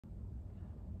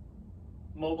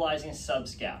mobilizing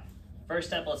subscap. First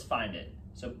step, let's find it.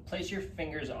 So place your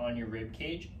fingers on your rib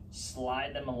cage,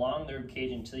 slide them along the rib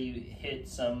cage until you hit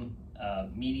some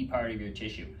meaty part of your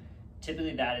tissue.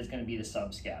 Typically that is going to be the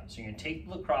subscap. So you're going to take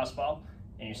the lacrosse ball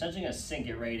and you're essentially going to sink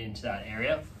it right into that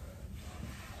area.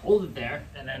 Hold it there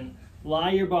and then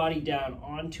lie your body down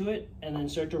onto it and then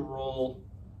start to roll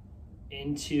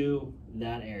into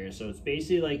that area. So it's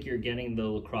basically like you're getting the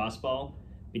lacrosse ball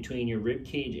between your rib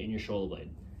cage and your shoulder blade.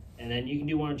 And then you can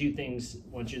do one or two things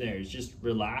once you're there. Is just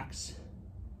relax,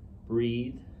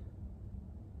 breathe,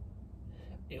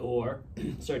 or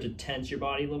start to tense your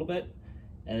body a little bit,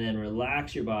 and then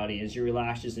relax your body. As you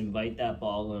relax, just invite that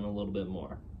ball in a little bit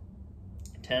more.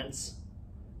 Tense,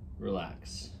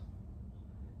 relax.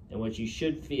 And what you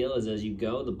should feel is as you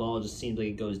go, the ball just seems like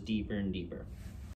it goes deeper and deeper.